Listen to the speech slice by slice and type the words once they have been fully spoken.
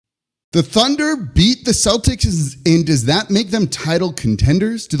The Thunder beat the Celtics, and does that make them title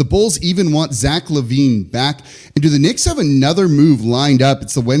contenders? Do the Bulls even want Zach LaVine back? And do the Knicks have another move lined up?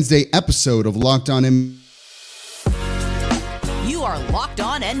 It's the Wednesday episode of Locked On NBA. You are Locked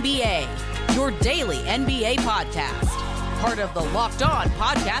On NBA, your daily NBA podcast. Part of the Locked On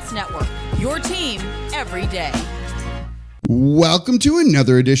Podcast Network, your team every day. Welcome to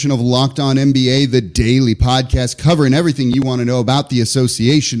another edition of Locked On NBA, the daily podcast covering everything you want to know about the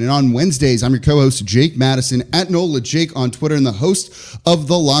association. And on Wednesdays, I'm your co-host, Jake Madison, at NOLA Jake on Twitter, and the host of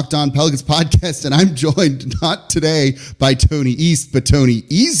the Locked On Pelicans podcast. And I'm joined not today by Tony East, but Tony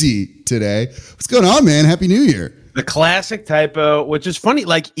Easy today. What's going on, man? Happy New Year. The classic typo, which is funny,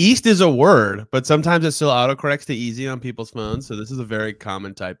 like East is a word, but sometimes it still autocorrects to Easy on people's phones. So this is a very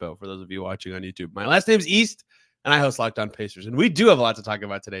common typo for those of you watching on YouTube. My last name's East, and I host Locked On Pacers, and we do have a lot to talk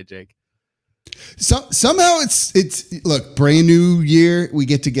about today, Jake. So somehow it's look, brand new year. We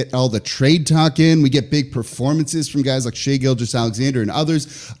get all the trade talk in. We get big performances from guys like Shai Gilgeous-Alexander and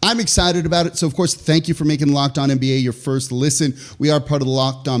others. I'm excited about it. So, of course, thank you for making Locked On NBA your first listen. We are part of the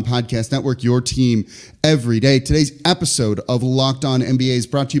Locked On Podcast Network, your team every day. Today's episode of Locked On NBA is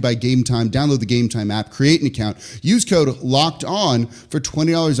brought to you by Game Time. Download the Game Time app, create an account, use code Locked On for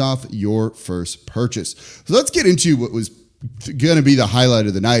 $20 off your first purchase. So let's get into what was going to be the highlight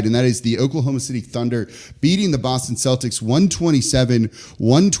of the night, and that is the Oklahoma City Thunder beating the Boston Celtics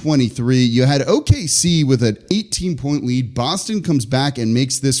 127-123. You had OKC with an 18-point lead. Boston comes back and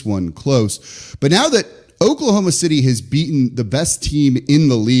makes this one close. But now that Oklahoma City has beaten the best team in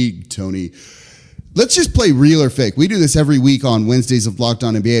the league, Tony, let's just play real or fake. We do this every week on Wednesdays of Locked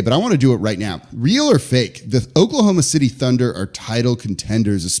On NBA, but I want to do it right now. Real or fake, the Oklahoma City Thunder are title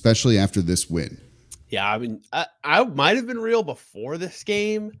contenders, especially after this win. Yeah, I mean, I might have been real before this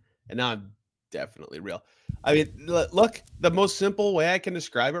game, and now I'm definitely real. I mean, look, the most simple way I can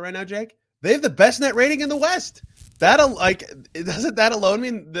describe it right now, Jake, they have the best net rating in the West. Doesn't that alone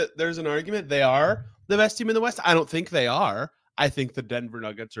mean that there's an argument they are the best team in the West? I don't think they are. I think the Denver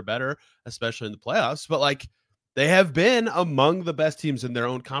Nuggets are better, especially in the playoffs, but they have been among the best teams in their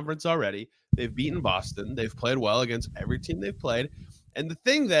own conference already. They've beaten Boston. They've played well against every team they've played. And the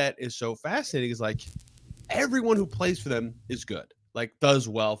thing that is so fascinating is everyone who plays for them is good, does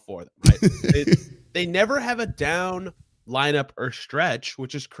well for them. Right? they never have a down lineup or stretch,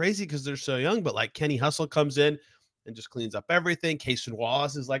 which is crazy because they're so young. But Kenny Hustle comes in and just cleans up everything. Cason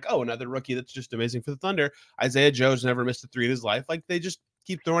Wallace is another rookie that's just amazing for the Thunder. Isaiah Joe's never missed a three in his life. They just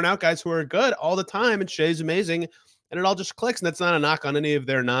keep throwing out guys who are good all the time, and Shai's amazing, and it all just clicks. And that's not a knock on any of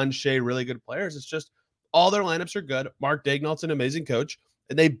their non-Shai really good players. It's just all their lineups are good. Mark Daignault's an amazing coach,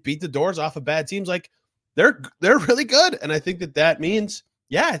 and they beat the doors off of bad teams. They're really good, and I think that means,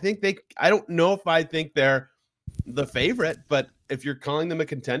 I don't know if I think they're the favorite, but if you're calling them a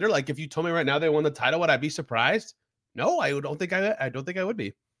contender, if you told me right now they won the title, would I be surprised? No, I don't think I would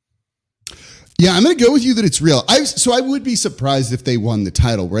be. Yeah, I'm going to go with you that it's real. So I would be surprised if they won the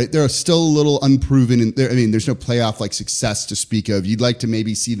title, right? They're still a little unproven, and there's no playoff success to speak of. You'd like to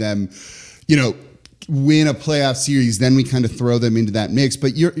maybe see them, win a playoff series, then we kind of throw them into that mix.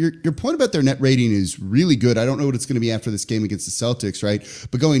 But your point about their net rating is really good. I don't know what it's going to be after this game against the Celtics, right?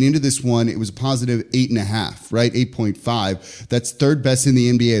 But going into this one, it was a positive 8.5, right? 8.5. That's third best in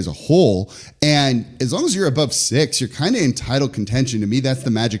the NBA as a whole. And as long as you're above 6, you're kind of in title contention. To me, that's the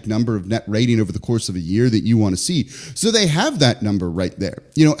magic number of net rating over the course of a year that you want to see. So they have that number right there.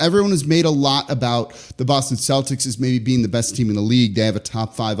 Everyone has made a lot about the Boston Celtics as maybe being the best team in the league. They have a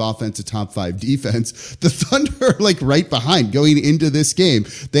top 5 offense, a top 5 defense. The Thunder are right behind going into this game.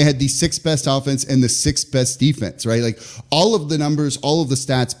 They had the 6th best offense and the 6th best defense, right? All of the numbers, all of the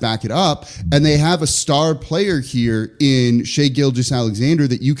stats back it up. And they have a star player here in Shai Gilgeous-Alexander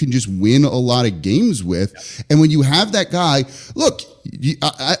that you can just win a lot of games with. And when you have that guy, look,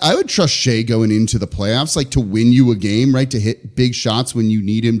 I would trust Shai going into the playoffs, to win you a game, right? To hit big shots when you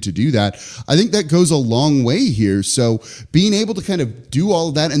need him to do that. I think that goes a long way here. So being able to kind of do all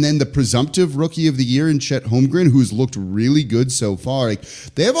of that, and then the presumptive rookie of the year in Chet Holmgren, who's looked really good so far.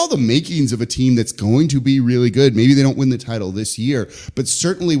 They have all the makings of a team that's going to be really good. Maybe they don't win the title this year, but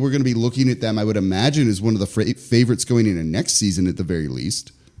certainly we're going to be looking at them, I would imagine, as one of the favorites going into next season at the very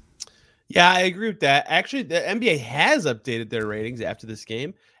least. Yeah, I agree with that. Actually, the NBA has updated their ratings after this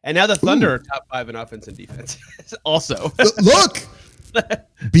game, and now the Thunder are top 5 in offense and defense. Also, look,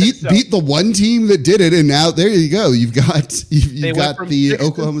 beat the one team that did it, and now there you go. You've got the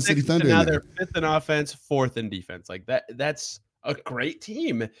Oklahoma City Thunder. Now they're 5th in offense, 4th in defense. That's a great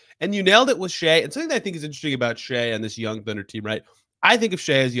team, and you nailed it with Shai. And something that I think is interesting about Shai and this young Thunder team, right? I think of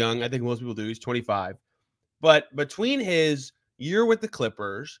Shai as young. I think most people do. He's 25, but between his year with the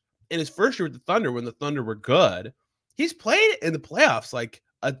Clippers in his first year with the Thunder, when the Thunder were good, he's played in the playoffs like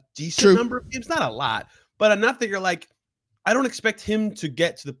a decent number of games, not a lot, but enough that you're like, I don't expect him to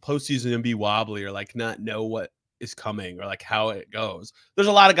get to the postseason and be wobbly or like not know what is coming or like how it goes. There's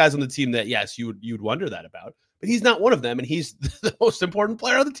a lot of guys on the team that, yes, you'd wonder that about, but he's not one of them, and he's the most important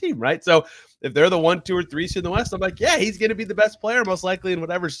player on the team, right? So if they're the 1, 2, or 3 seed in the West, I'm like, yeah, he's going to be the best player most likely in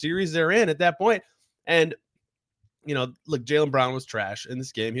whatever series they're in at that point. And look, Jaylen Brown was trash in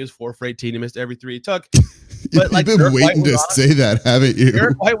this game. He was 4 for 18. He missed every 3 he took. But like, you've been waiting to say that, haven't you?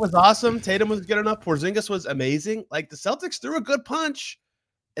 Derek White was awesome. Tatum was good enough. Porzingis was amazing. Like, the Celtics threw a good punch,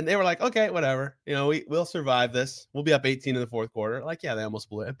 and they were like, okay, whatever. We'll survive this. We'll be up 18 in the fourth quarter. Like, yeah, they almost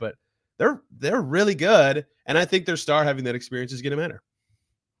blew it, but they're really good. And I think their star having that experience is going to matter.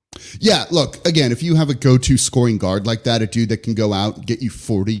 Yeah, look, again, if you have a go-to scoring guard like that, a dude that can go out and get you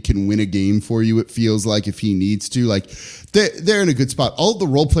 40, can win a game for you, it feels like, if he needs to, like, they're in a good spot. All the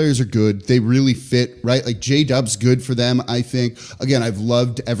role players are good. They really fit, right? Like, J-Dub's good for them, I think. Again, I've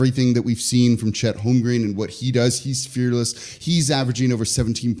loved everything that we've seen from Chet Holmgren and what he does. He's fearless. He's averaging over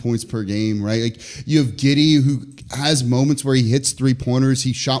 17 points per game, right? Like, you have Giddey, who has moments where he hits 3-pointers.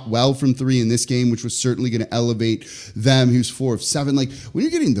 He shot well from 3 in this game, which was certainly going to elevate them. He was 4 of 7. Like, when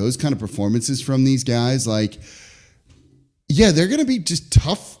you're getting those kind of performances from these guys, like, yeah, they're going to be just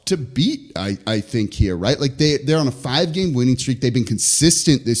tough to beat, I think, here, right? Like, they're on a 5-game winning streak. They've been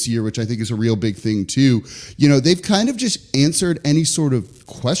consistent this year, which I think is a real big thing too. They've kind of just answered any sort of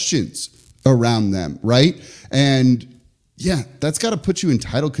questions around them, right? And yeah, that's got to put you in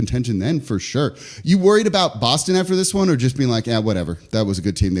title contention then, for sure. You worried about Boston after this one, or just being like, whatever, that was a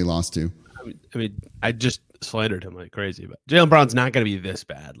good team they lost to? I mean, I just slandered him like crazy, but Jaylen Brown's not going to be this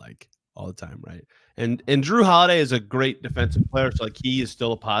bad like all the time, right? And Drew Holiday is a great defensive player, so like, he is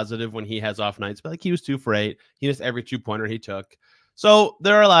still a positive when he has off nights, but like, he was 2 for 8. He missed every 2-pointer he took. So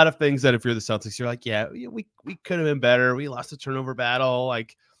there are a lot of things that if you're the Celtics, you're like, yeah, we could have been better. We lost the turnover battle.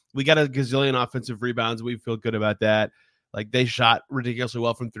 Like, we got a gazillion offensive rebounds. We feel good about that. Like, they shot ridiculously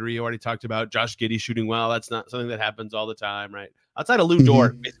well from 3. You already talked about Josh Giddey shooting well. That's not something that happens all the time, right? Outside of Lou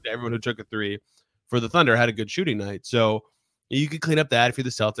Dort, basically everyone who took a 3 for the Thunder had a good shooting night. So you could clean up that if you're the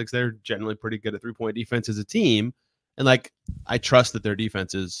Celtics. They're generally pretty good at 3-point defense as a team. And like, I trust that their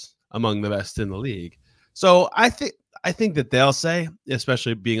defense is among the best in the league. So I think that they'll say,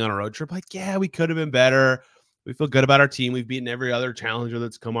 especially being on a road trip, like, yeah, we could have been better. We feel good about our team. We've beaten every other challenger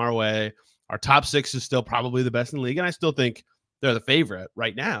that's come our way. Our top 6 is still probably the best in the league. And I still think they're the favorite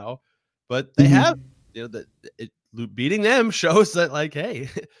right now, but they have, beating them shows that, like, hey,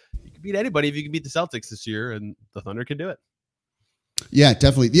 you can beat anybody if you can beat the Celtics this year, and the Thunder can do it. Yeah,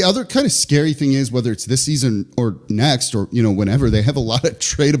 definitely. The other kind of scary thing is, whether it's this season or next, or, whenever, they have a lot of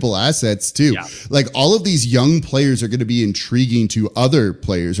tradable assets too. Yeah. Like, all of these young players are going to be intriguing to other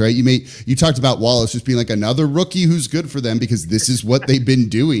players, right? You talked about Wallace just being like another rookie who's good for them, because this is what they've been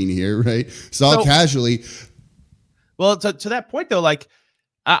doing here, right? So casually. Well, to that point though, like,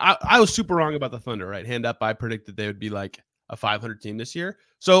 I was super wrong about the Thunder, right? Hand up, I predicted they would be like a 500 team this year.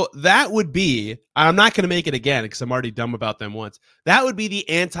 So that would be, I'm not going to make it again because I'm already dumb about them once. That would be the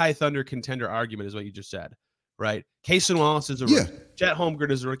anti-Thunder contender argument, is what you just said, right? Cason Wallace is a rookie. Chet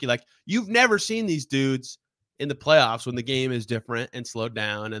Holmgren is a rookie. Like, you've never seen these dudes in the playoffs when the game is different and slowed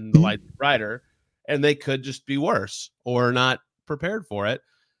down and the lights are brighter, and they could just be worse or not prepared for it.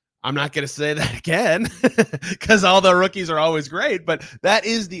 I'm not going to say that again because all the rookies are always great, but that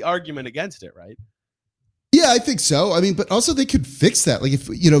is the argument against it, right? Yeah, I think so. I mean, but also they could fix that. Like, if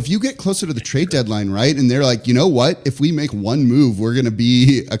you get closer to the trade deadline, right, and they're like, you know what, if we make one move, we're going to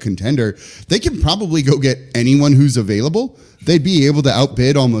be a contender, they can probably go get anyone who's available. They'd be able to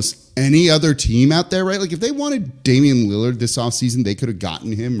outbid almost any other team out there, right? Like, if they wanted Damian Lillard this offseason, they could have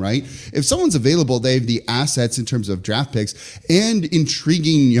gotten him, right? If someone's available, they have the assets in terms of draft picks and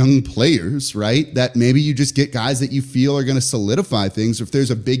intriguing young players, right? That maybe you just get guys that you feel are going to solidify things. If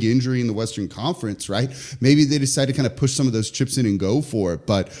there's a big injury in the Western Conference, right? Maybe they decide to kind of push some of those chips in and go for it.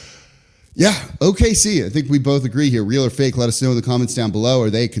 But yeah, OKC, I think we both agree here. Real or fake? Let us know in the comments down below. Are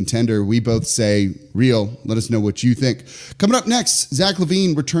they a contender? We both say real. Let us know what you think. Coming up next, Zach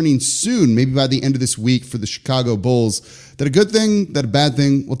LaVine returning soon, maybe by the end of this week for the Chicago Bulls. That a good thing? That a bad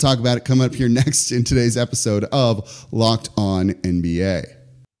thing? We'll talk about it coming up here next in today's episode of Locked On NBA.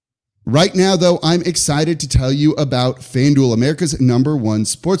 Right now, though, I'm excited to tell you about FanDuel, America's #1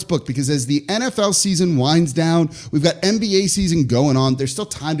 sportsbook, because as the NFL season winds down, we've got NBA season going on. There's still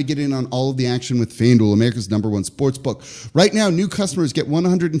time to get in on all of the action with FanDuel, America's #1 sportsbook. Right now, new customers get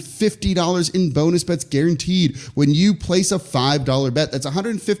 $150 in bonus bets guaranteed when you place a $5 bet. That's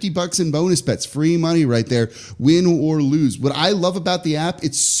 $150 in bonus bets, free money right there, win or lose. What I love about the app,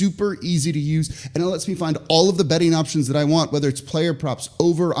 it's super easy to use, and it lets me find all of the betting options that I want, whether it's player props,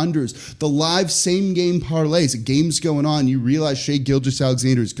 over-unders, the live same game parlays. A game's going on, you realize Shai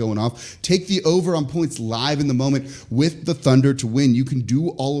Gilgeous-Alexander is going off. Take the over on points live in the moment with the Thunder to win. You can do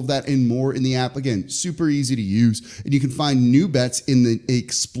all of that and more in the app. Again, super easy to use, and you can find new bets in the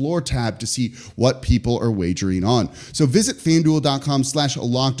Explore tab to see what people are wagering on. So visit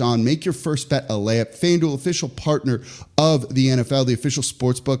FanDuel.com/LockedOn. Make your first bet a layup. FanDuel, official partner of the NFL, the official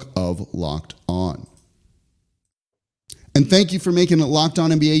sportsbook of Locked On. And thank you for making it Locked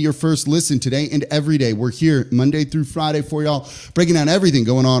On NBA your first listen today and every day. We're here Monday through Friday for y'all, breaking down everything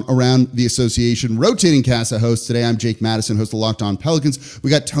going on around the association. Rotating cast of hosts today. I'm Jake Madison, host of Locked On Pelicans. We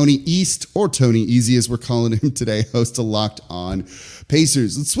got Tony East, or Tony Easy as we're calling him today, host of Locked On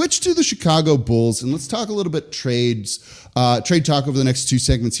Pacers. Let's switch to the Chicago Bulls and let's talk a little bit trade talk over the next two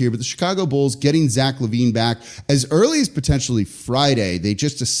segments here. But the Chicago Bulls getting Zach LaVine back as early as potentially Friday. They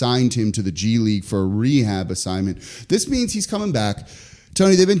just assigned him to the G League for a rehab assignment. This means he's coming back.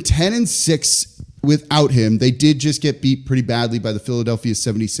 Tony, they've been 10-6 without him. They did just get beat pretty badly by the Philadelphia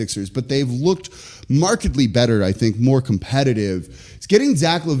 76ers, but they've looked markedly better, I think, more competitive. Is getting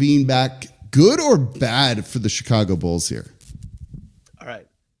Zach LaVine back good or bad for the Chicago Bulls here? All right.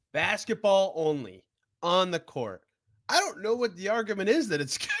 Basketball only on the court. I don't know what the argument is that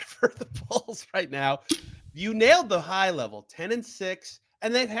it's good for the Bulls right now. You nailed the high level, 10-6,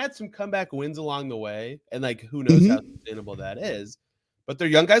 and they've had some comeback wins along the way. And who knows how sustainable that is, but their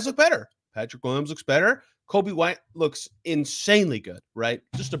young guys look better. Patrick Williams looks better. Kobe White looks insanely good, right?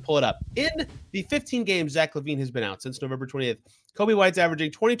 Just to pull it up. In the 15 games Zach LaVine has been out since November 20th, Kobe White's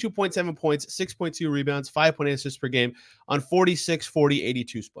averaging 22.7 points, 6.2 rebounds, 5.8 assists per game on 46, 40,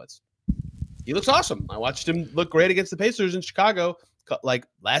 82 splits. He looks awesome. I watched him look great against the Pacers in Chicago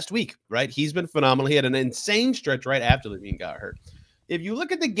last week, right? He's been phenomenal. He had an insane stretch right after LaVine got hurt. If you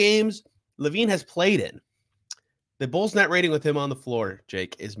look at the games LaVine has played in, the Bulls net rating with him on the floor,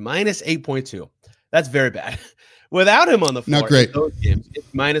 Jake, is minus 8.2. That's very bad. Without him on the floor, not great. In those games,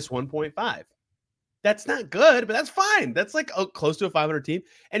 it's minus 1.5. That's not good, but that's fine. That's close to a 500 team.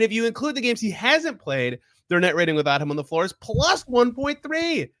 And if you include the games he hasn't played, their net rating without him on the floor is plus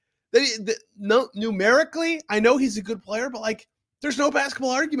 1.3. No, numerically, I know he's a good player, but there's no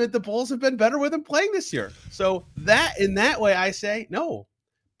basketball argument. The Bulls have been better with him playing this year. So in that way, I say no.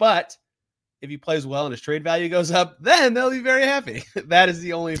 But if he plays well and his trade value goes up, then they'll be very happy. That is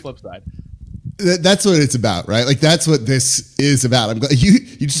the only flip side. That's what it's about, right? That's what this is about. I'm glad you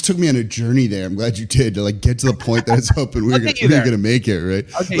just took me on a journey there. I'm glad you did to get to the point that I was hoping we were going to make it, right?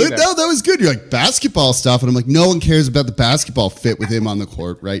 No, that was good. You're basketball stuff. And I'm no one cares about the basketball fit with him on the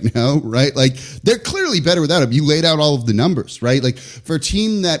court right now, right? They're clearly better without him. You laid out all of the numbers, right? For a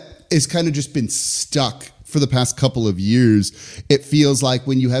team that has kind of just been stuck for the past couple of years, it feels like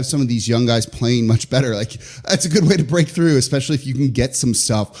when you have some of these young guys playing much better, that's a good way to break through, especially if you can get some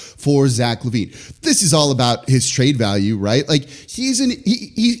stuff for Zach LaVine. This is all about his trade value, right? He's an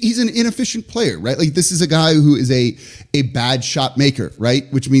inefficient player, right? This is a guy who is a bad shot maker,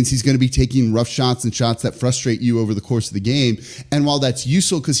 right? Which means he's going to be taking rough shots and shots that frustrate you over the course of the game. And while that's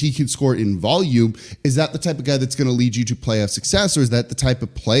useful because he can score in volume, is that the type of guy that's going to lead you to playoff success, or is that the type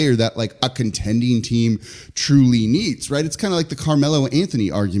of player that a contending team truly needs, right? It's kind of like the Carmelo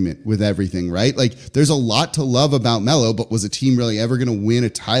Anthony argument with everything, right? There's a lot to love about Melo, but was a team really ever going to win a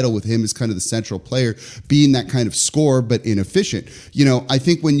title with him as kind of the central player, being that kind of scorer, but inefficient? I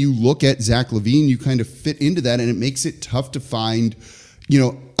think when you look at Zach LaVine, you kind of fit into that, and it makes it tough to find,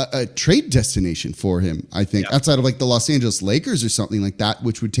 a trade destination for him, I think, outside of the Los Angeles Lakers or something like that,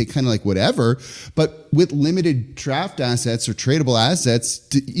 which would take kind of whatever. But with limited draft assets or tradable assets,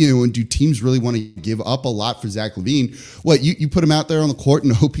 and do teams really want to give up a lot for Zach LaVine? What, you put him out there on the court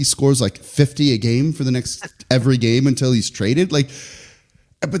and hope he scores 50 a game for the next every game until he's traded?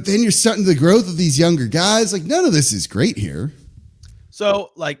 But then you're starting the growth of these younger guys. None of this is great here.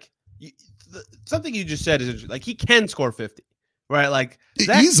 So something you just said is he can score 50. Right,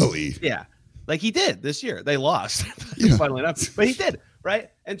 Zach, easily. Yeah, he did this year. They lost, funnily enough, but he did, right?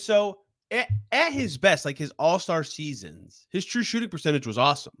 And so at his best, his all-star seasons, his true shooting percentage was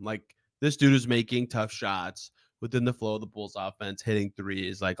awesome. This dude is making tough shots within the flow of the Bulls offense, hitting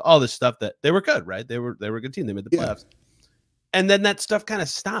threes, all this stuff that they were good, right? They were a good team. They made the playoffs. And then that stuff kind of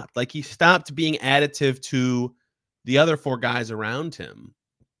stopped. Like he stopped being additive to the other 4 guys around him.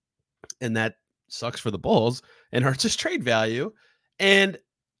 And that sucks for the Bulls and hurts his trade value. And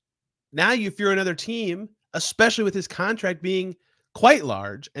now if you're another team, especially with his contract being quite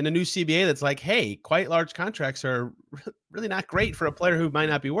large and a new CBA that's like, hey, quite large contracts are really not great for a player who might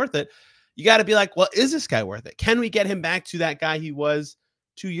not be worth it. You got to be like, well, is this guy worth it? Can we get him back to that guy he was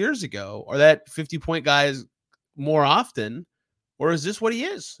 2 years ago, or that 50-point guy is more often? Or is this what he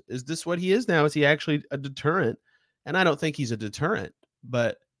is? Is this what he is now? Is he actually a deterrent? And I don't think he's a deterrent,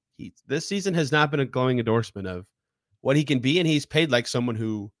 but this season has not been a glowing endorsement of what he can be. And he's paid like someone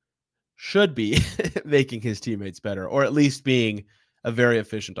who should be making his teammates better, or at least being a very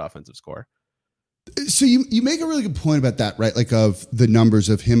efficient offensive scorer. So you make a really good point about that, right? Like of the numbers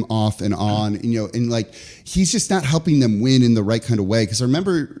of him off and on, and like he's just not helping them win in the right kind of way. Because I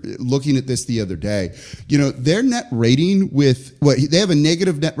remember looking at this the other day, their net rating they have a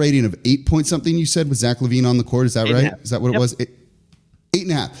negative net rating of 8 point something. You said with Zach LaVine on the court, is that right? Is that what it was?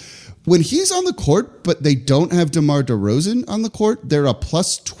 8.5. When he's on the court, but they don't have DeMar DeRozan on the court, they're a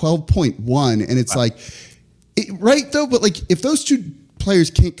plus 12.1, and it's like, right though. But like if those two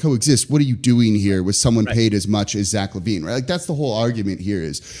players can't coexist, what are you doing here with someone paid as much as Zach LaVine, right? Like that's the whole argument here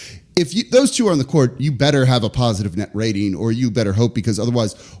is if those two are on the court, you better have a positive net rating, or you better hope, because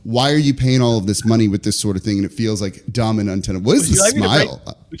otherwise, why are you paying all of this money with this sort of thing? And it feels like dumb and untenable. What is the smile?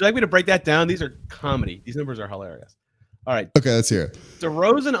 Would you like me to break that down? These are comedy. These numbers are hilarious. All right. Okay, let's hear it.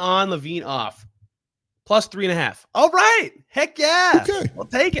 DeRozan on, LaVine off. Plus 3.5. All right. Heck yeah. Okay. We'll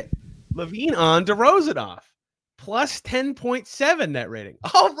take it. LaVine on, DeRozan off. Plus 10.7 net rating.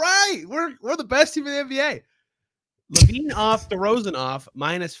 All right. We're the best team in the NBA. LaVine off, DeRozan off,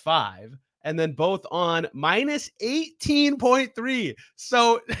 -5. And then both on -18.3.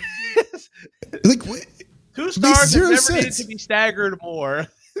 So like 2 stars have never sense. needed to be staggered more.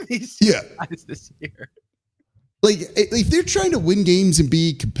 These guys this year. Like if they're trying to win games and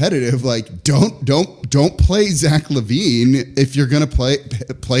be competitive, like don't play Zach LaVine if you're gonna play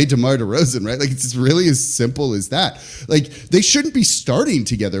DeMar DeRozan, right? Like it's really as simple as that. Like they shouldn't be starting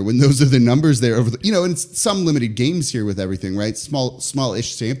together when those are the numbers there over and it's some limited games here with everything, right?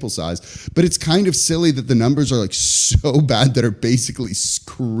 Small-ish sample size, but it's kind of silly that the numbers are like so bad that are basically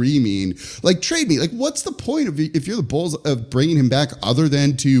screaming like trade me. Like what's the point of if you're the Bulls of bringing him back other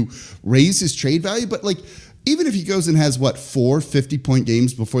than to raise his trade value? But like, even if he goes and has 4 50-point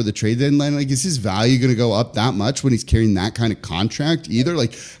games before the trade deadline, like is his value going to go up that much when he's carrying that kind of contract either?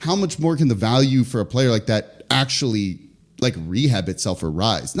 Like how much more can the value for a player like that actually like rehab itself or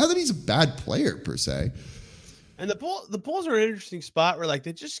rise? Not that he's a bad player per se. And the Bulls are an interesting spot where like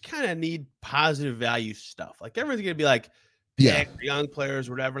they just kind of need positive value stuff. Like everyone's going to be like, pick young players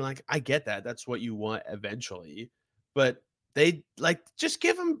or whatever. Like I get that. That's what you want eventually. But they like just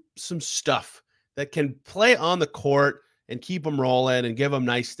give them some stuff that can play on the court and keep them rolling and give them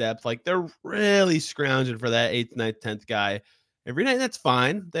nice steps. Like they're really scrounging for that 8th, 9th, 10th guy every night. That's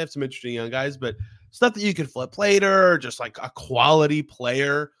fine. They have some interesting young guys, but stuff that you can flip later, or just like a quality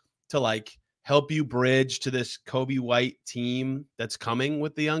player to like help you bridge to this Kobe White team that's coming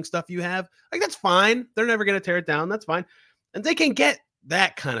with the young stuff you have. Like that's fine. They're never going to tear it down. That's fine. And they can get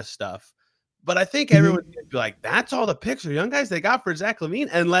that kind of stuff. But I think everyone's going to be like, that's all the picks or young guys they got for Zach LaVine,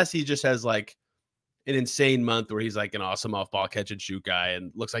 unless he just has like an insane month where he's like an awesome off ball catch and shoot guy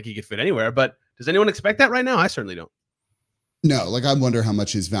and looks like he could fit anywhere. But does anyone expect that right now? I certainly don't. No, like I wonder how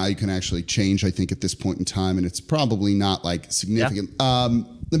much his value can actually change, I think, at this point in time. And it's probably not like significant. Yeah.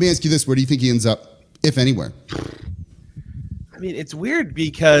 Let me ask you this. Where do you think he ends up, if anywhere? I mean, it's weird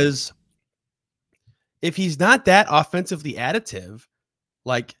because if he's not that offensively additive,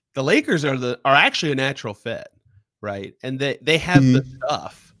 like the Lakers are actually a natural fit, right? And they have the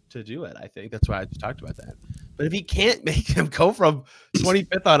stuff to do it. I think that's why I just talked about that. But if he can't make them go from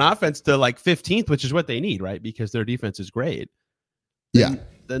 25th on offense to like 15th, which is what they need, right? Because their defense is great.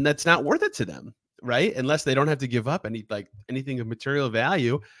 Then that's not worth it to them, right? Unless they don't have to give up anything of material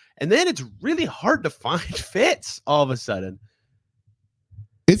value. And then it's really hard to find fits all of a sudden.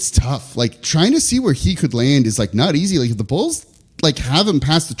 It's tough. Like trying to see where he could land is like not easy. Like if the Bulls like have him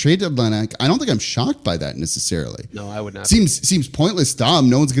past the trade deadline, I don't think I'm shocked by that necessarily. No, I would not. Seems pointless, dumb.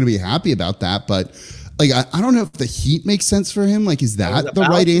 No one's going to be happy about that. But like, I don't know if the Heat makes sense for him. Like, is that the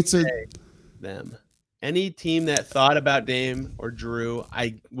right answer? Them. Any team that thought about Dame or Drew,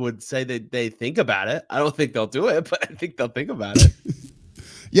 I would say that they think about it. I don't think they'll do it, but I think they'll think about it.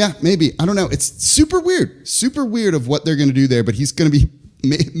 Yeah, maybe. I don't know. It's super weird of what they're going to do there, but he's going to be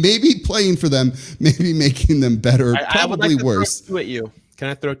maybe playing for them, maybe making them better, probably I would like to worse. throw 2 at you. Can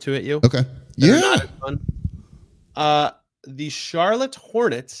I throw 2 at you? Okay. Yeah. Not as fun. the Charlotte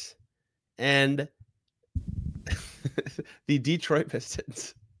Hornets and the Detroit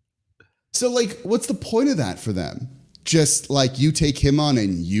Pistons. So, like, what's the point of that for them? Just like you take him on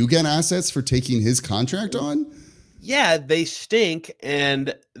and you get assets for taking his contract on? Yeah, they stink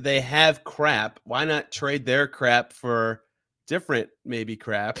and they have crap. Why not trade their crap for different maybe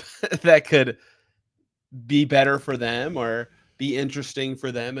crap that could be better for them or be interesting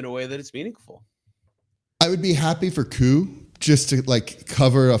for them in a way that it's meaningful? I would be happy for Koo just to like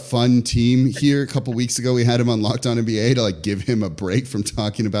cover a fun team here. A couple weeks ago, we had him on Locked On NBA to like give him a break from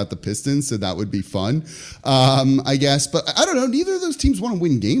talking about the Pistons. So that would be fun, I guess. But I don't know. Neither of those teams want to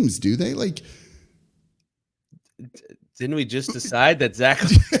win games, do they? Like, didn't we just decide that Zach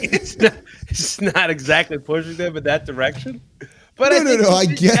it's not exactly pushing them in that direction? But no. I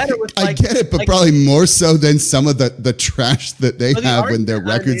get it, but probably more so than some of the trash that they have when their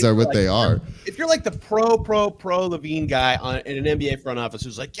records are what they are. If you're like the pro Levine guy in an NBA front office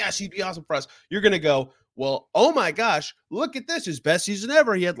who's like, yes, he'd be awesome for us, you're going to go, well, oh my gosh, look at this. His best season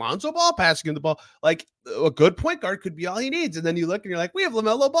ever. He had Lonzo Ball passing him the ball. Like, a good point guard could be all he needs. And then you look and you're like, we have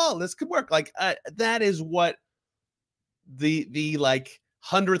LaMelo Ball. This could work. Like, that is what the like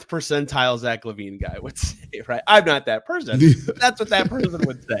 100th percentile Zach LaVine guy would say, right? I'm not that person. That's what that person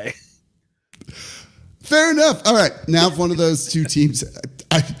would say. Fair enough. All right. Now, if one of those two teams,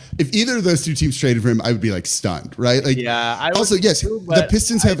 if either of those two teams traded for him, I would be like stunned, right? Like, yeah. Also, yes, the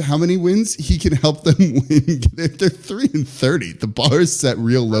Pistons have how many wins? He can help them win. They're 3-30. The bar is set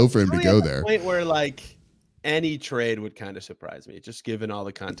real low for him to go there. Point where like any trade would kind of surprise me, just given all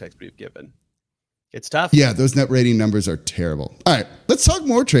the context we've given. It's tough. Yeah, those net rating numbers are terrible. All right, let's talk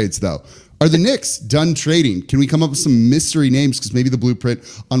more trades, though. Are the Knicks done trading? Can we come up with some mystery names? Because maybe the blueprint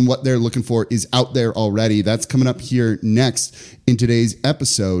on what they're looking for is out there already. That's coming up here next in today's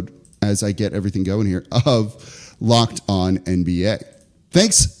episode as I get everything going here of Locked On NBA.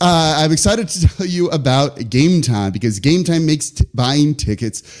 Thanks. I'm excited to tell you about Game Time because Game Time makes buying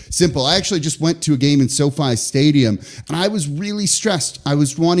tickets simple. I actually just went to a game in SoFi Stadium and I was really stressed. I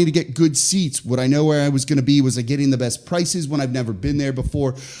was wanting to get good seats. Would I know where I was going to be? Was I getting the best prices when I've never been there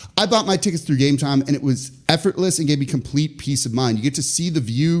before? I bought my tickets through Game Time and it was effortless and gave me complete peace of mind. You get to see the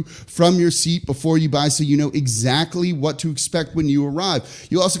view from your seat before you buy so you know exactly what to expect when you arrive.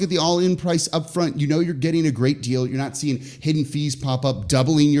 You also get the all-in price up front. You know you're getting a great deal. You're not seeing hidden fees pop up,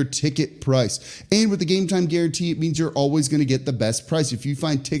 doubling your ticket price. And with the Game Time guarantee, it means you're always going to get the best price. If you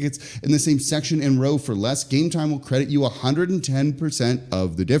find tickets in the same section and row for less, Game Time will credit you 110%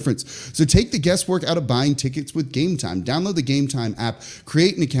 of the difference. So take the guesswork out of buying tickets with Game Time. Download the Game Time app,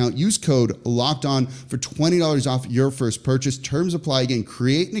 create an account, use code LOCKEDON for $20 off your first purchase. Terms apply. Again,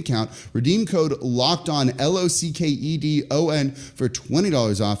 create an account, redeem code LOCKEDON, LOCKEDON for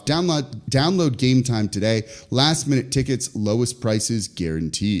 $20 off. Download Game Time today. Last minute tickets, lowest prices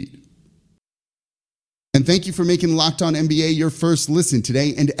guaranteed. And thank you for making Locked On NBA your first listen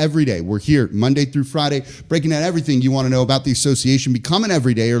today and every day. We're here Monday through Friday, breaking down everything you want to know about the association. Become an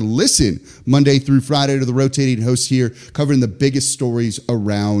everydayer. Listen Monday through Friday to the rotating hosts here, covering the biggest stories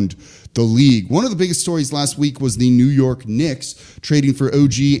around the league. One of the biggest stories last week was the New York Knicks trading for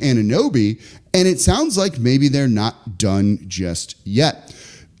OG Anunoby, and it sounds like maybe they're not done just yet.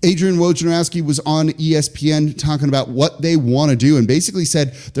 Adrian Wojnarowski was on ESPN talking about what they want to do and basically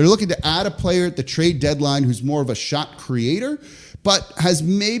said they're looking to add a player at the trade deadline who's more of a shot creator, but has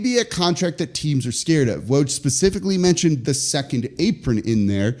maybe a contract that teams are scared of. Woj specifically mentioned the second apron in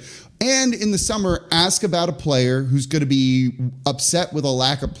there. And in the summer, ask about a player who's going to be upset with a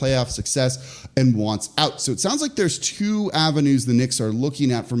lack of playoff success and wants out. So it sounds like there's two avenues the Knicks are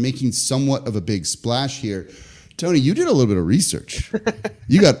looking at for making somewhat of a big splash here. Tony, you did a little bit of research.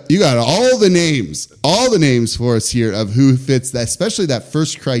 You got all the names for us here of who fits that, especially that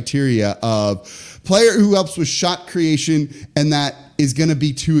first criteria of player who helps with shot creation and that is going to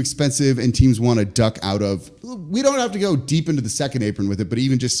be too expensive and teams want to duck out of. We don't have to go deep into the second apron with it, but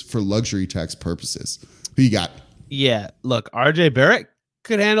even just for luxury tax purposes. Who you got? Yeah, look, RJ Barrett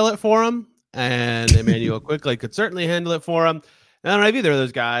could handle it for him, and Emmanuel Quickley could certainly handle it for him. I don't have either of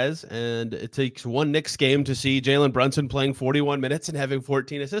those guys, and it takes one Knicks game to see Jalen Brunson playing 41 minutes and having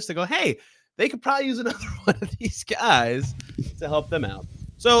 14 assists to go, hey, they could probably use another one of these guys to help them out.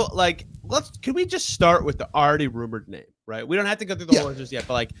 So, like, can we just start with the already rumored name, right? We don't have to go through the whole list just yet,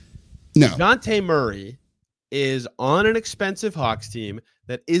 but, like, no. DeJounte Murray is on an expensive Hawks team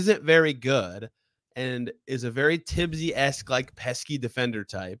that isn't very good and is a very Tibbsy-esque, like, pesky defender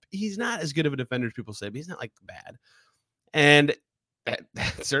type. He's not as good of a defender as people say, but he's not, like, bad. And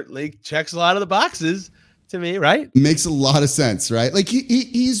that certainly checks a lot of the boxes to me, right? Makes a lot of sense, right? Like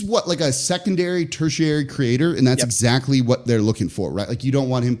he's what, like a secondary, tertiary creator, and that's exactly what they're looking for, right? Like you don't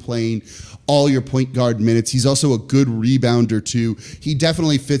want him playing all your point guard minutes. He's also a good rebounder too. He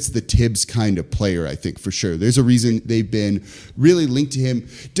definitely fits the Tibbs kind of player, I think, for sure. There's a reason they've been really linked to him.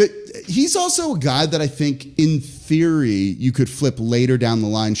 He's also a guy that I think, in theory, you could flip later down the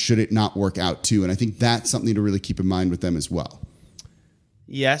line should it not work out too, and I think that's something to really keep in mind with them as well.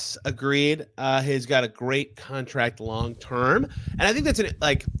 Yes, agreed. He's got a great contract long term, and I think that's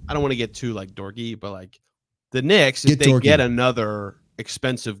I don't want to get too like dorky, but like the Knicks, if they get another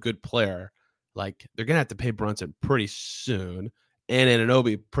expensive good player, like they're gonna have to pay Brunson pretty soon, and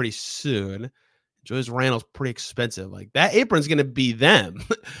Anunoby pretty soon. Julius Randle's pretty expensive. Like that apron's gonna be them,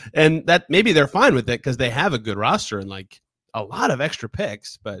 and that maybe they're fine with it because they have a good roster and like a lot of extra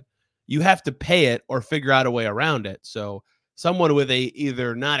picks, but you have to pay it or figure out a way around it. So someone with a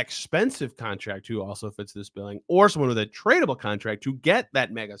either not expensive contract who also fits this billing, or someone with a tradable contract to get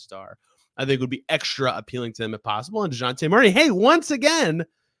that mega star, I think would be extra appealing to them if possible. And DeJounte Murray, hey, once again,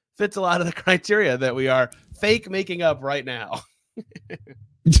 fits a lot of the criteria that we are fake making up right now.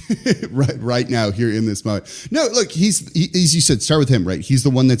 right now here in this moment. No, look, he's as you said, start with him, right? He's the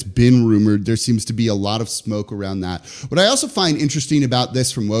one that's been rumored. There seems to be a lot of smoke around that. What I also find interesting about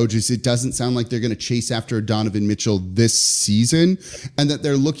this from Woj is it doesn't sound like they're going to chase after Donovan Mitchell this season, and that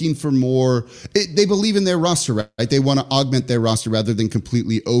they're looking for more. They believe in their roster, right? They want to augment their roster rather than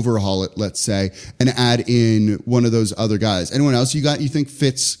completely overhaul it, let's say, and add in one of those other guys. Anyone else you think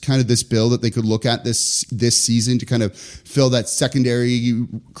fits kind of this bill that they could look at this season to kind of fill that secondary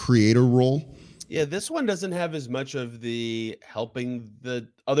creator role? Yeah, this one doesn't have as much of the helping the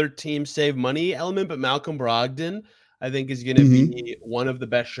other team save money element, but Malcolm Brogdon, I think, is going to be one of the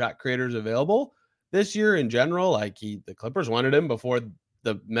best shot creators available this year in general. Like the Clippers wanted him before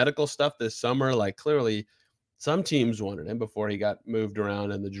the medical stuff this summer. Like clearly some teams wanted him before he got moved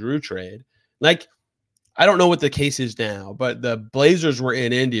around in the Drew trade. Like, I don't know what the case is now, but the Blazers were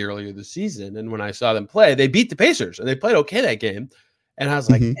in Indy earlier this season. And when I saw them play, they beat the Pacers and they played okay that game. And I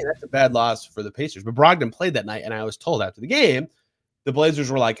was like, hey, that's a bad loss for the Pacers. But Brogdon played that night, and I was told after the game, the Blazers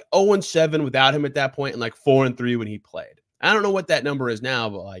were like 0-7 without him at that point and like 4-3 when he played. I don't know what that number is now,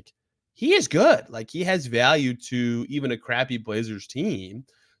 but like he is good. Like he has value to even a crappy Blazers team.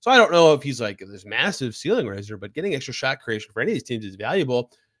 So I don't know if he's like this massive ceiling raiser, but getting extra shot creation for any of these teams is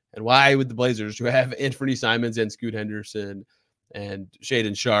valuable. And why would the Blazers, who have Anthony Simons and Scoot Henderson and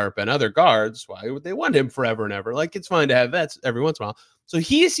Shaedon Sharpe and other guards, why would they want him forever and ever? Like, it's fine to have that every once in a while. So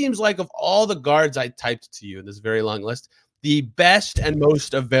he seems like, of all the guards I typed to you in this very long list, the best and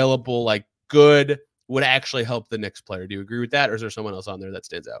most available, like good, would actually help the Knicks player. Do you agree with that? Or is there someone else on there that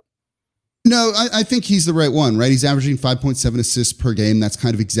stands out? No, I think he's the right one, right? He's averaging 5.7 assists per game. That's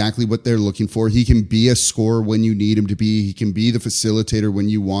kind of exactly what they're looking for. He can be a scorer when you need him to be. He can be the facilitator when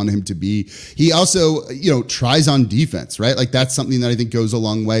you want him to be. He also, tries on defense, right? Like that's something that I think goes a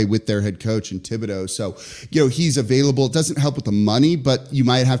long way with their head coach and Thibodeau. So, he's available. It doesn't help with the money, but you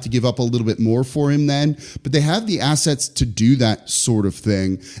might have to give up a little bit more for him then. But they have the assets to do that sort of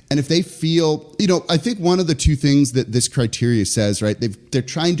thing. And if they feel, I think one of the two things that this criteria says, right? They're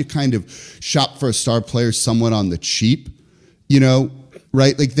trying to kind of shop for a star player somewhat on the cheap,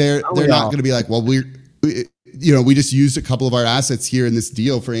 right? Like they're not going to be like, well, we just used a couple of our assets here in this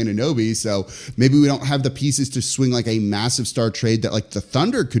deal for Anunoby, so maybe we don't have the pieces to swing like a massive star trade that like the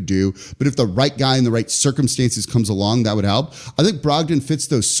Thunder could do. But if the right guy in the right circumstances comes along, that would help. I think Brogdon fits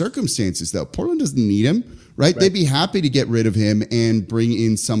those circumstances though. Portland doesn't need him. Right? They'd be happy to get rid of him and bring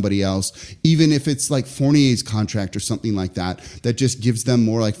in somebody else, even if it's like Fournier's contract or something like that, that just gives them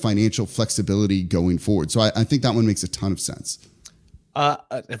more like financial flexibility going forward. So I think that one makes a ton of sense.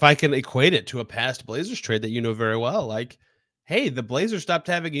 If I can equate it to a past Blazers trade that you know very well, like, hey, the Blazers stopped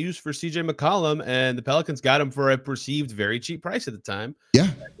having a use for CJ McCollum and the Pelicans got him for a perceived very cheap price at the time. Yeah.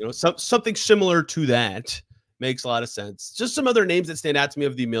 Something similar to that makes a lot of sense. Just some other names that stand out to me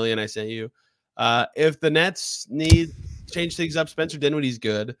of the million I sent you. If the Nets need to change things up, Spencer Dinwiddie's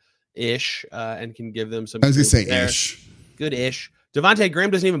good-ish and can give them some. I was going to say ish. Good-ish. Devontae Graham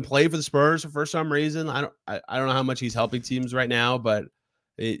doesn't even play for the Spurs for some reason. I don't know how much he's helping teams right now, but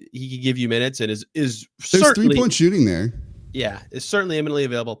he can give you minutes and is There's certainly 3-point shooting there. Yeah, is certainly eminently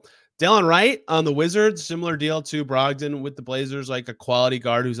available. Dallin Wright on the Wizards, similar deal to Brogdon with the Blazers, like a quality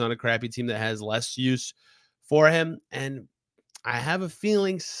guard who's on a crappy team that has less use for him. And I have a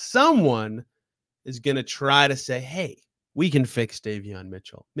feeling someone is going to try to say, hey, we can fix Davion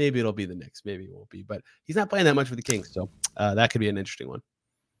Mitchell. Maybe it'll be the Knicks. Maybe it won't be. But he's not playing that much for the Kings. So that could be an interesting one.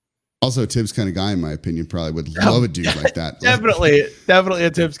 Also, Tibbs kind of guy, in my opinion, probably would love a dude like that. Definitely a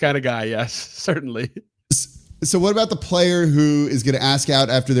Tibbs kind of guy. Yes, certainly. So what about the player who is going to ask out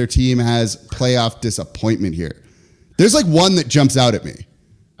after their team has playoff disappointment here? There's like one that jumps out at me.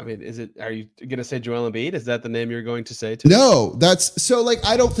 I mean, are you going to say Joel Embiid? Is that the name you're going to say to No, that's so like,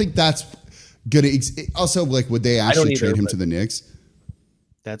 I don't think that's going to also like, would they actually trade him to the Knicks?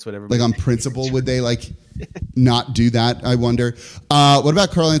 That's what everybody like on principle, would they like not do that? I wonder. What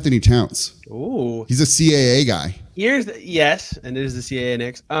about Karl Anthony Towns? Ooh, he's a CAA guy. Yes. And it is the CAA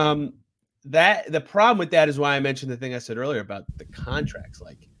Knicks. That the problem with that is why I mentioned the thing I said earlier about the contracts.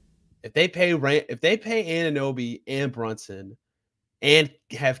 Like if they pay Anunoby and Brunson and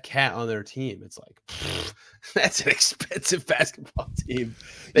have Cat on their team, it's like that's an expensive basketball team.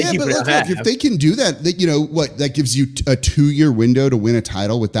 Yeah, but look, if they can do that, that gives you a 2-year window to win a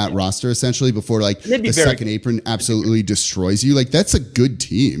title with that roster essentially before like the second apron absolutely destroys you. Like that's a good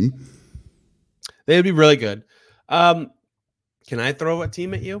team. They'd be really good. Can I throw a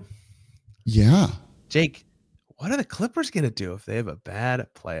team at you? Yeah. Jake, what are the Clippers going to do if they have a bad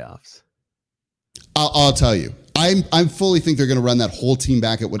playoffs? I'll tell you. I fully think they're going to run that whole team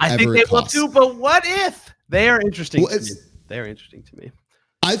back at whatever it costs. I think they will too, but what if? They are interesting to me. They are interesting to me.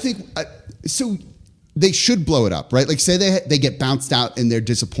 I think so. They should blow it up, right? Like say they get bounced out and they're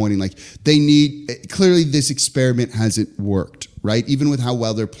disappointing. Like clearly this experiment hasn't worked, right? Even with how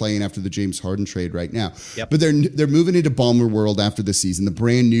well they're playing after the James Harden trade right now. Yep. But they're moving into Ballmer World after the season, the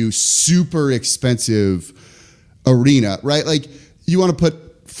brand new super expensive arena, right? Like you want to put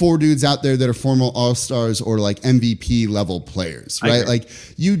 4 dudes out there that are former All-Stars or like MVP level players, right? Like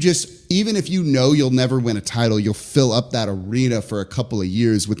you just, even if you'll never win a title, you'll fill up that arena for a couple of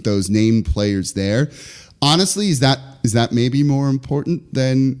years with those named players there. Honestly, is that maybe more important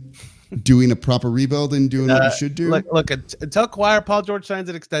than doing a proper rebuild and doing what you should do? Look, until Kawhi or Paul George signs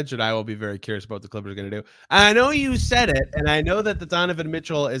an extension, I will be very curious about what the Clippers are going to do. I know you said it, and I know that the Donovan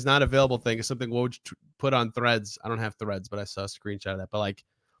Mitchell is not available thing is something Woj put on Threads. I don't have Threads, but I saw a screenshot of that. But like,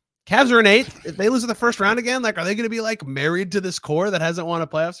 Cavs are an 8th. If they lose in the first round again, like, are they going to be like married to this core that hasn't won a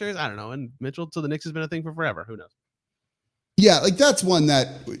playoff series? I don't know. And Mitchell to the Knicks has been a thing for forever. Who knows? Yeah, like that's one that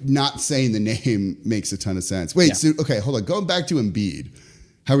not saying the name makes a ton of sense. Wait, so okay, hold on. Going back to Embiid,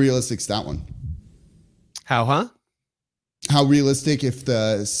 how realistic is that one? How realistic if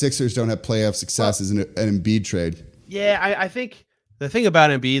the Sixers don't have playoff success is an Embiid trade? Yeah, I think the thing about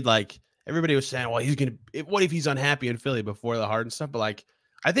Embiid, like everybody was saying, well, what if he's unhappy in Philly before the Harden stuff? But like,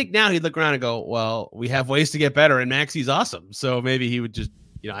 I think now he'd look around and go, well, we have ways to get better, and Maxi's awesome. So maybe he would just,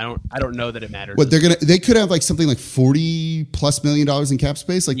 I don't know that it matters. What they could have like something like $40+ million in cap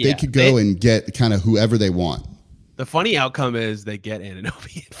space. Like they could go and get kind of whoever they want. The funny outcome is they get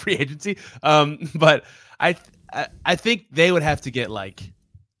Anunoby in free agency. But I think they would have to get like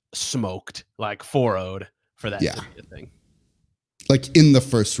smoked, like 4-0'd for that to be a thing. Like in the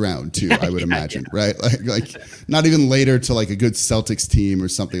first round too, I would imagine, right? Like not even later to like a good Celtics team or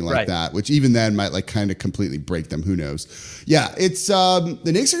something like that, which even then might like kind of completely break them. Who knows? Yeah, it's the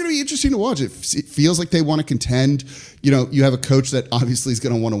Knicks are going to be interesting to watch. It feels like they want to contend. You have a coach that obviously is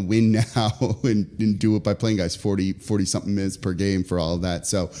going to want to win now and do it by playing guys 40 something minutes per game for all of that.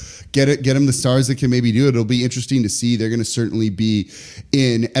 So get them the stars that can maybe do it. It'll be interesting to see. They're going to certainly be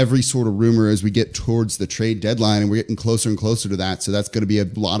in every sort of rumor as we get towards the trade deadline, and we're getting closer and closer to that. So that's going to be a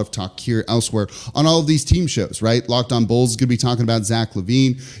lot of talk here elsewhere on all of these team shows, right? Locked On Bulls is going to be talking about Zach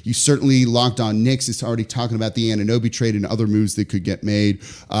LaVine. You certainly Locked On Knicks is already talking about the Anunoby trade and other moves that could get made.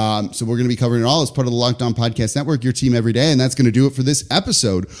 So we're going to be covering it all as part of the Locked On Podcast Network, your team every day. And that's going to do it for this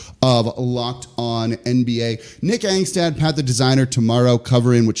episode of Locked On NBA. Nick Angstad, Pat the Designer, tomorrow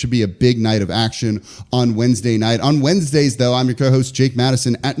covering what should be a big night of action on Wednesday night. On Wednesdays, though, I'm your co-host, Jake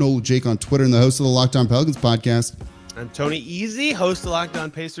Madison, at Noel Jake on Twitter, and the host of the Locked On Pelicans podcast. I'm Tony Easy, host of Locked On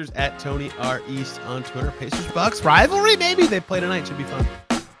Pacers, at Tony R. East on Twitter. Pacers Bucks rivalry, maybe. They play tonight. Should be fun.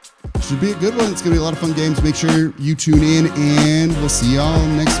 Should be a good one. It's going to be a lot of fun games. Make sure you tune in, and we'll see y'all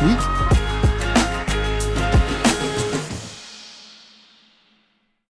next week.